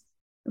because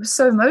it was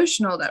so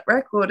emotional, that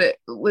record, it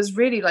was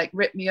really like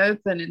ripped me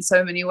open in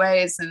so many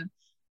ways. And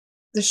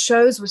the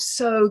shows were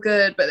so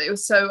good, but it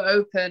was so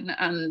open.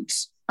 And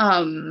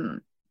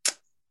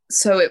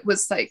so it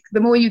was like, the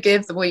more you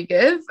give,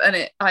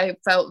 and I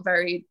felt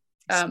very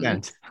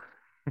spent.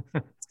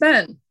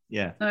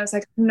 Yeah. And I was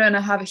like, I'm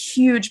gonna have a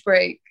huge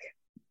break,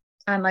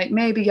 and like,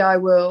 maybe I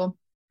will.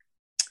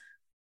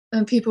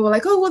 And people were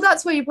like, oh, well,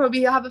 that's where you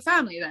probably have a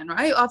family then,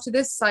 right? After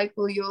this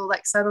cycle, you'll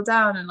like settle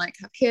down and like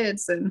have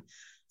kids. And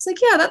it's like,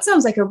 yeah, that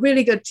sounds like a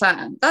really good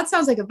plan. That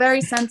sounds like a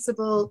very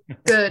sensible,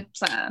 good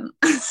plan.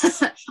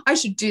 I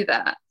should do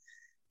that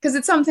because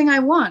it's something I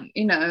want,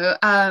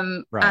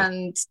 Right.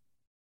 And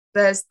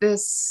there's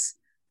this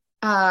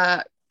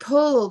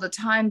pull all the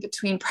time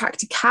between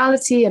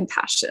practicality and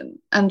passion,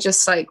 and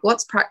just like,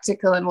 what's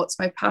practical and what's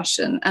my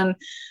passion. And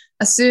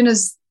as soon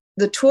as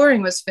the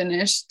touring was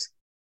finished,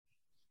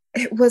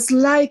 it was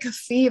like a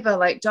fever,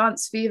 like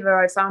dance fever.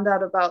 I found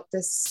out about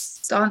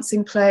this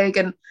dancing plague,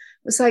 and it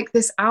was like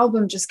this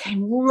album just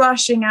came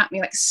rushing at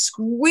me, like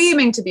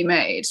screaming to be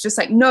made. Just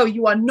like, no,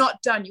 you are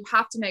not done. You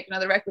have to make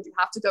another record. You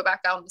have to go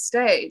back out on the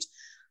stage.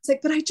 It's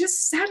like, but I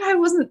just said I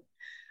wasn't.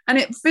 And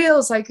it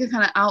feels like a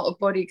kind of out of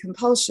body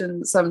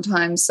compulsion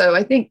sometimes. So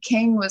I think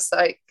King was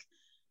like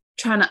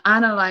trying to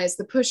analyze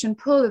the push and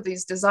pull of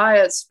these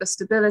desires for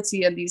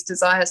stability and these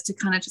desires to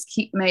kind of just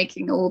keep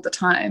making all the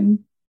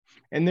time.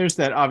 And there's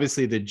that,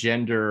 obviously, the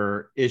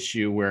gender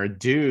issue where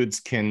dudes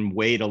can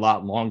wait a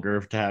lot longer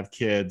to have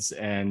kids,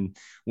 and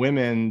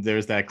women,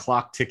 there's that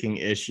clock ticking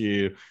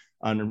issue,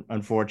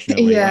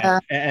 unfortunately. Yeah.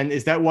 And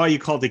is that why you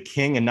called it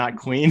King and not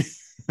Queen?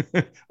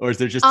 Or is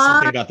there just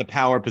something about the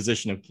power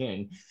position of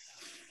King?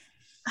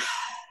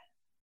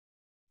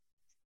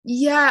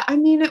 Yeah, I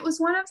mean, it was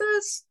one of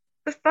those,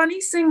 the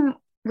funny thing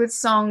with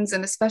songs,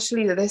 and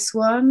especially this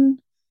one,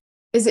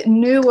 is it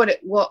knew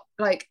it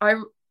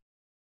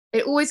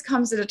always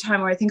comes at a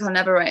time where I think I'll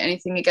never write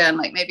anything again.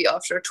 Like maybe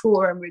after a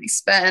tour, I'm really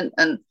spent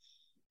and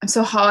I'm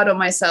so hard on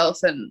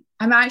myself. And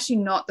I'm actually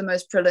not the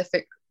most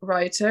prolific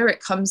writer.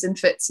 It comes in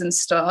fits and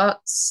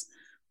starts.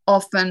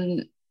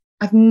 Often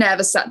I've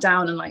never sat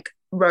down and like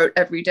wrote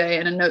every day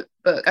in a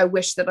notebook. I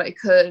wish that I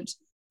could.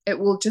 It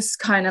will just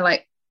kind of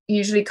like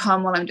usually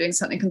come while I'm doing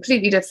something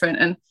completely different.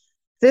 And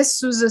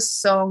this was a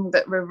song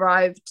that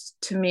arrived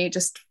to me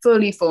just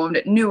fully formed.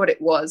 It knew what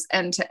it was,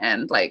 end to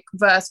end, like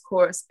verse,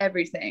 chorus,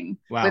 everything.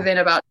 Wow. Within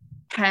about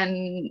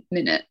 10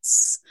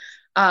 minutes,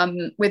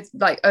 with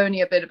like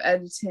only a bit of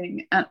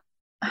editing. And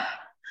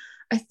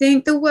I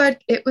think I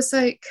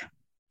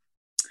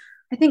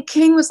think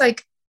King was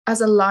like,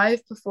 as a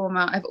live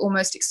performer, I've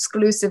almost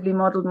exclusively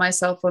modeled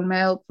myself on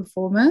male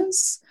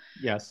performers.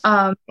 Yes.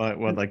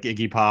 What, like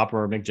Iggy Pop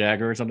or Mick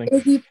Jagger or something?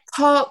 Iggy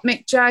Pop,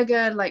 Mick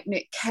Jagger, like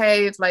Nick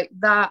Cave, like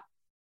that.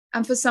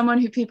 And for someone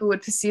who people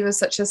would perceive as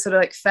such a sort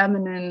of like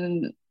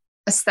feminine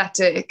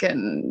aesthetic,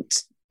 and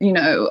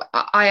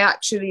I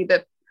actually,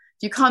 if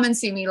you come and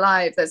see me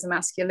live, there's a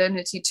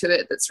masculinity to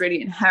it that's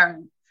really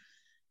inherent.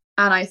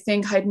 And I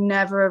think I'd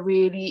never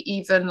really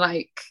even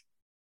like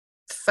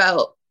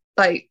felt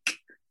like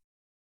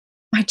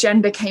my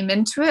gender came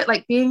into it.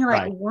 Like being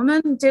like a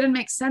woman didn't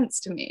make sense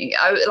to me.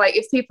 I like,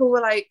 if people were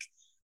like,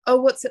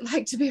 oh, what's it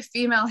like to be a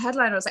female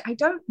headliner? I was like, I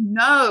don't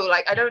know.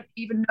 Like, I don't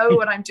even know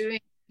what I'm doing,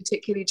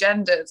 particularly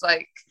gendered.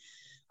 Like,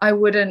 I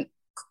wouldn't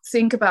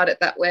think about it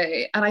that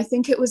way. And I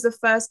think it was the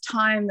first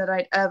time that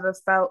I'd ever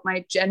felt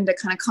my gender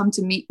kind of come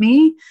to meet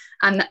me,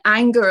 and the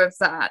anger of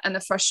that and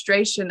the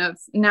frustration of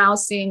now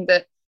seeing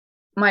that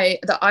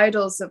the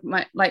idols of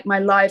my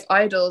live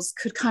idols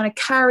could kind of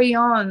carry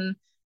on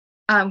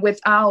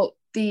without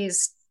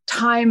these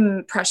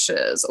time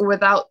pressures or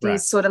without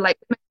these sort of like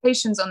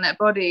limitations on their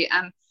body.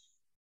 And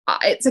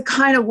it's a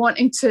kind of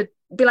wanting to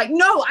be like,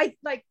 no, I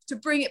like to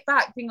bring it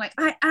back, being like,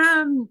 I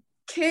am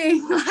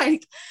king.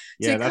 Like,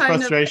 yeah, that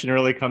frustration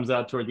really comes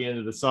out toward the end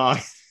of the song.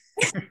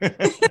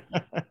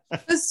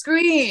 The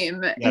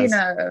scream, yes. You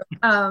know.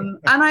 And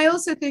I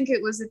also think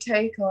it was a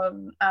take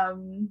on,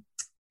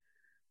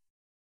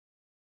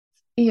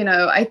 you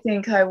know, I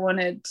think I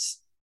was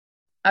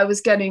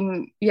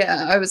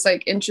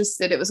like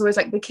interested. It was always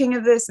like the king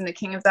of this and the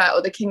king of that,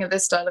 or the king of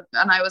this style of,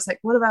 and I was like,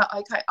 what about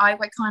why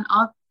can't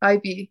I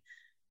be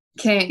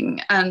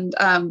king? And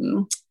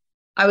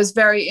I was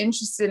very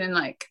interested in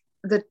like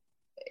the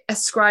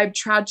ascribed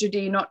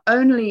tragedy, not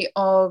only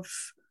of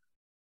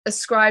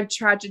ascribed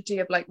tragedy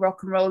of like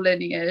rock and roll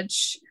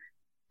lineage,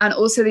 and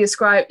also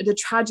the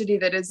tragedy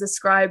that is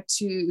ascribed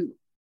to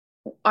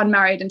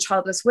unmarried and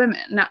childless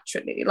women,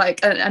 naturally, like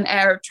an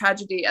air of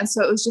tragedy. And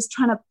so it was just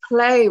trying to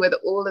play with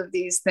all of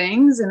these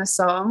things in a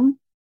song.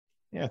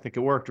 Yeah, I think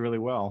it worked really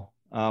well.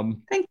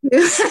 Thank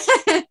you.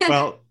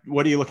 Well,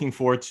 what are you looking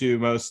forward to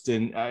most?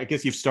 And I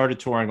guess you've started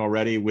touring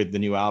already with the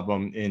new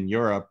album in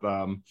Europe.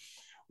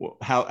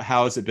 How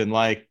has it been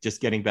like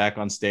just getting back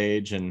on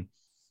stage and,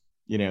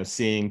 you know,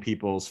 seeing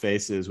people's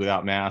faces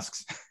without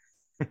masks?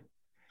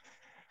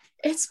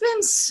 It's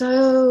been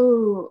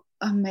so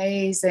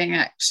amazing,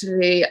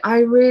 actually. I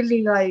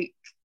really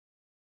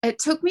it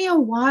took me a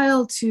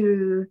while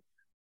to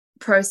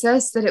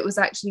process that it was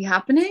actually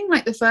happening.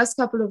 Like the first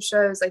couple of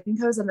shows, I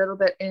think I was a little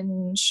bit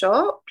in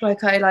shock.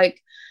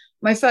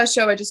 My first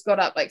show, I just got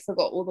up, like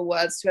forgot all the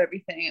words to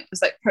everything. It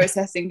was like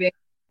processing being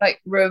like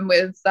room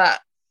with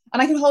that.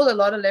 And I can hold a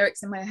lot of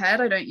lyrics in my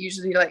head. I don't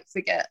usually like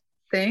forget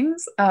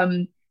things.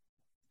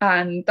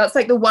 And that's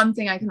like the one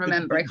thing I can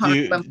remember. I can't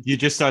remember. You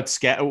just start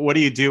what do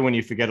you do when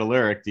you forget a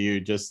lyric? Do you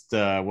just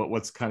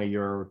what's kind of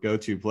your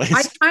go-to place?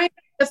 I try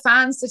the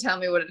fans to tell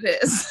me what it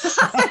is.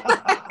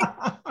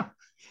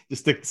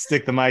 Just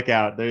stick the mic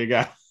out. There you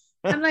go.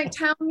 I'm like,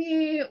 tell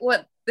me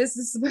what this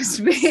is supposed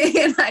to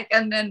be.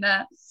 And then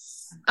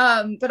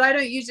but I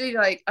don't usually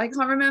I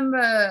can't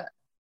remember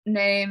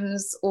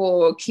names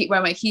or keep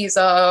where my keys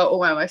are or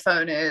where my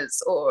phone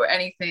is or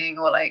anything,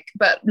 or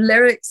but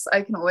lyrics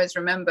I can always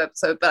remember.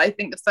 But I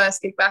think the first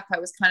gig back I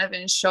was kind of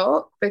in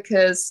shock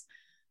because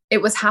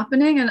it was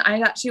happening and I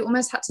actually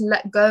almost had to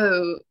let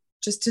go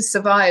just to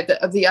survive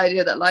of the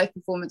idea that live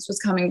performance was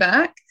coming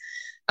back.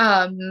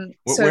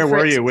 Where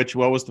were you?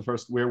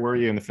 Where were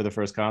you for the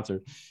first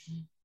concert?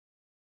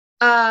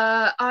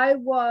 I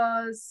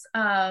was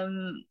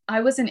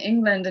in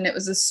England, and it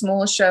was a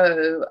small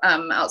show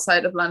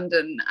outside of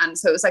London, and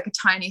so it was like a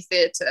tiny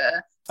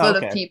theatre full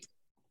of people,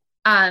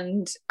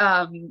 and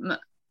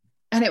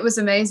it was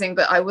amazing.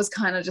 But I was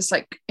kind of just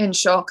like in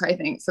shock, I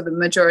think, for the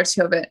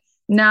majority of it.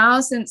 Now,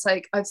 since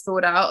I've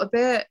thought out a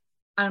bit,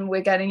 and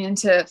we're getting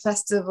into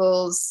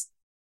festivals,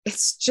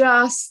 it's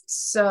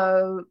just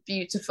so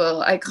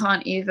beautiful. I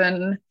can't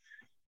even.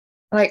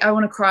 I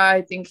want to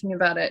cry thinking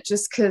about it,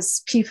 just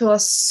because people are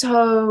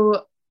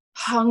so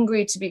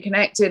hungry to be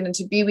connected and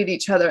to be with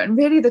each other. And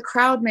really the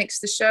crowd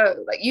makes the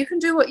show. You can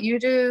do what you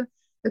do.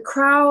 The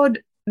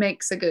crowd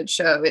makes a good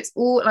show. It's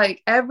all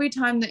every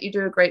time that you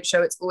do a great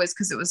show, it's always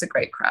because it was a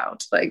great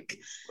crowd.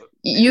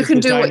 You can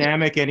do the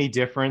dynamic any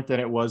different than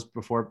it was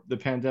before the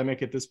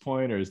pandemic at this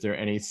point? Or is there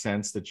any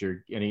sense that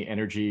any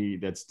energy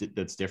that's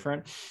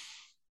different?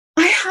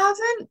 I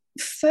haven't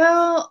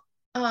felt,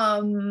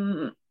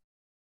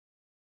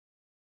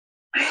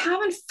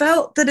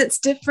 that it's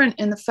different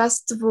in the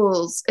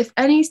festivals. If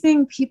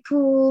anything,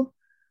 people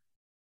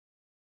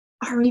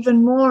are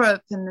even more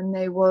open than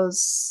they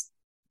was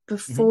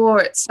before.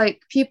 Mm-hmm. It's I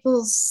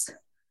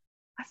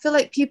feel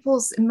like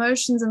people's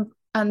emotions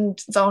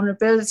and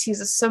vulnerabilities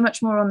are so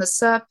much more on the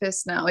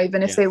surface now,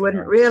 even if they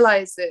wouldn't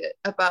realize it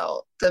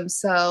about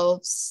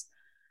themselves.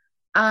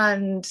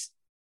 And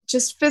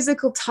just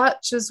physical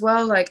touch as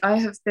well.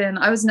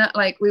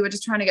 We were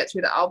just trying to get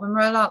through the album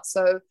rollout.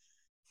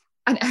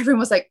 And everyone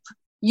was like,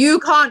 you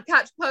can't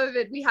catch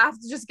COVID. We have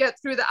to just get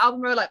through the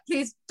album rollout.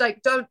 Please,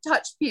 don't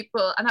touch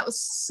people. And that was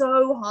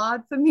so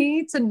hard for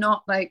me to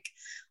not I'm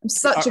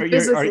such a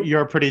physical.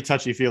 You're a pretty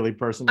touchy-feely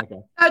person.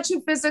 Okay. I'm such a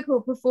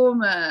physical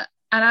performer.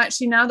 And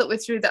actually, now that we're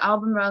through the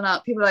album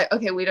rollout, people are like,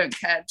 okay, we don't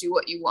care. Do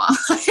what you want.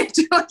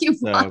 Do what you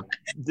want.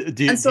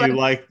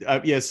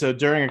 So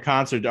during a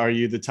concert, are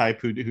you the type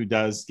who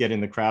does get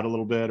in the crowd a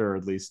little bit, or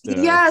at least?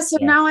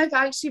 Now I've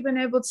actually been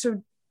able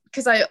to,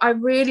 because I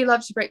really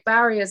love to break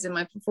barriers in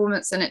my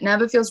performance, and it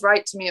never feels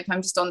right to me if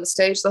I'm just on the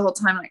stage the whole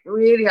time.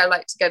 Really, I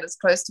like to get as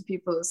close to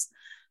people as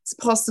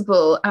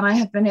possible. And I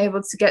have been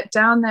able to get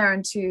down there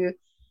and to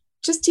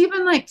just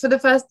even for the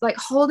first,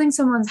 holding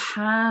someone's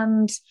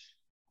hand,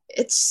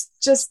 it's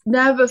just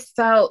never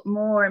felt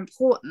more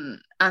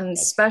important and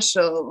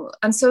special.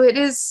 And so it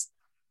is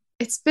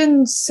it's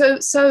been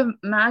so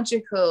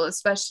magical,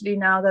 especially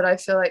now that I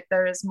feel like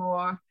there is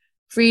more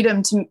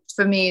freedom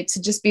for me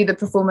to just be the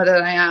performer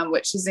that I am,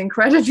 which is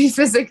incredibly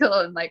physical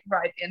and like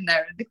right in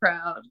there in the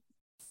crowd.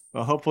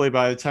 Well, hopefully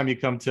by the time you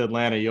come to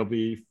Atlanta, you'll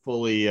be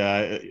fully,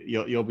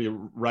 you'll be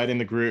right in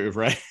the groove,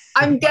 right?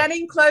 I'm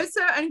getting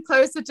closer and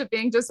closer to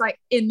being just like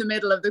in the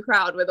middle of the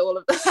crowd with all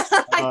of that.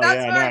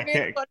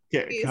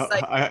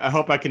 I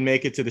hope I can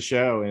make it to the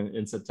show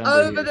in September.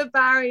 Over the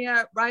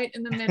barrier, right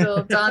in the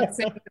middle,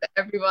 dancing with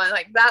everyone.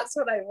 Like, that's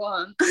what I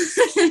want.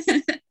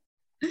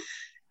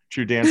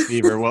 True dance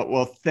fever.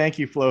 Well, thank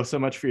you, Flo, so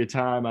much for your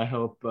time. I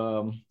hope,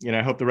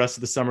 I hope the rest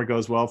of the summer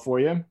goes well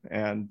for you.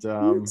 And,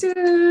 you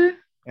too.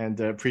 And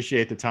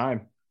appreciate the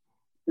time.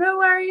 No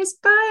worries.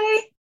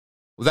 Bye.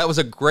 Well, that was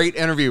a great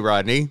interview,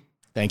 Rodney.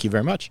 Thank you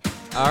very much.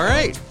 All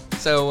right.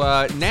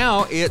 So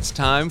now it's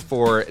time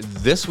for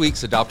this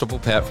week's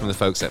adoptable pet from the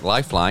folks at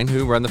Lifeline,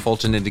 who run the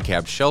Fulton and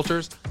DeKalb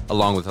shelters,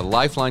 along with the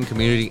Lifeline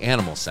Community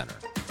Animal Center.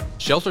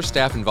 Shelter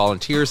staff and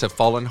volunteers have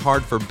fallen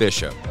hard for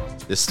Bishop.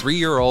 This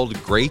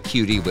 3-year-old gray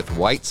cutie with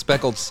white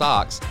speckled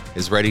socks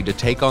is ready to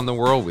take on the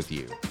world with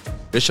you.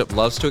 Bishop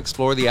loves to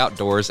explore the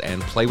outdoors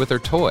and play with her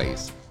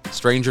toys.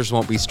 Strangers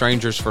won't be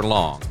strangers for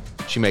long.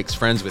 She makes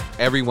friends with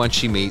everyone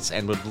she meets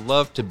and would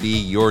love to be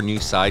your new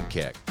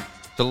sidekick.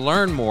 To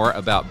learn more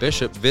about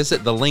Bishop,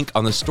 visit the link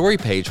on the story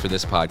page for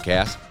this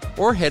podcast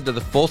or head to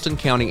the Fulton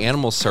County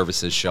Animal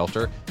Services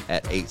Shelter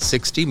at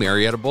 860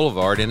 Marietta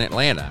Boulevard in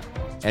Atlanta.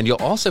 And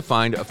you'll also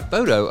find a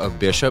photo of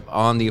Bishop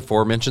on the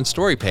aforementioned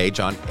story page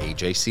on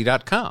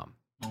ajc.com.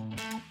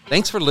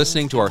 Thanks for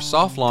listening to our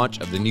soft launch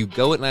of the new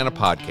Go Atlanta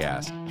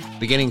podcast.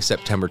 Beginning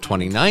September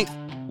 29th,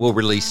 we'll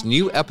release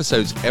new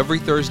episodes every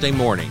Thursday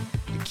morning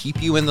to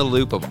keep you in the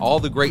loop of all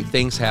the great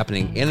things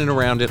happening in and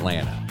around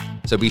Atlanta.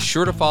 So be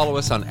sure to follow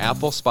us on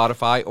Apple,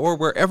 Spotify, or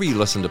wherever you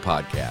listen to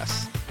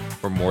podcasts.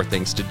 For more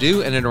things to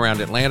do in and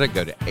around Atlanta,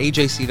 go to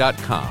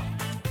ajc.com.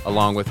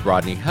 Along with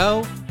Rodney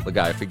Ho,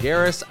 Lagaya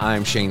Figueres,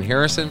 I'm Shane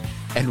Harrison,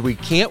 and we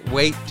can't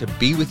wait to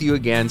be with you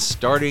again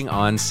starting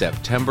on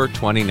September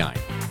 29th.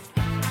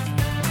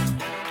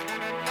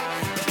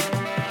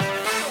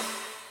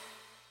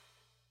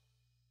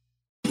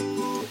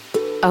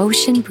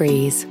 Ocean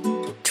breeze,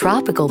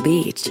 tropical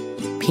beach,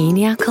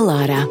 pina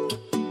colada.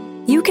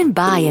 You can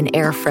buy an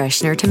air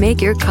freshener to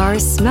make your car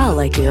smell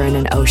like you're in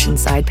an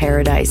oceanside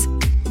paradise.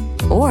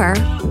 Or,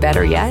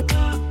 better yet,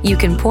 you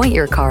can point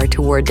your car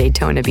toward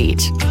Daytona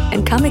Beach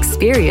and come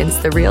experience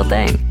the real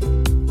thing.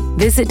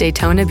 Visit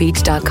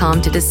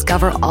DaytonaBeach.com to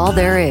discover all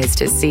there is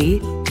to see,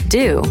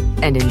 do,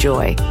 and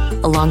enjoy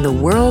along the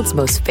world's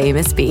most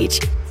famous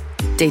beach,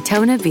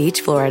 Daytona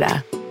Beach,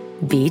 Florida.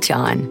 Beach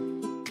on.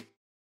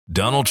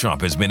 Donald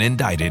Trump has been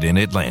indicted in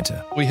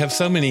Atlanta. We have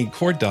so many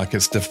court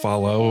dockets to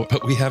follow,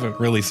 but we haven't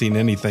really seen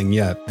anything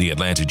yet. The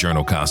Atlanta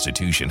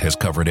Journal-Constitution has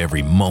covered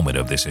every moment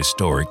of this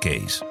historic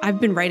case. I've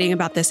been writing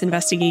about this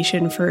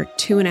investigation for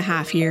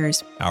 2.5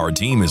 years. Our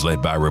team is led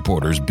by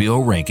reporters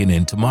Bill Rankin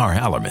and Tamar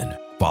Hallerman.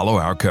 Follow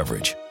our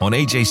coverage on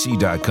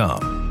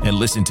ajc.com and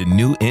listen to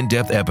new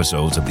in-depth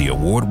episodes of the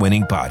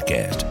award-winning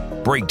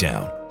podcast,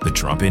 Breakdown, the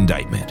Trump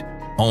Indictment,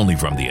 only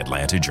from the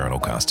Atlanta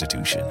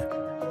Journal-Constitution.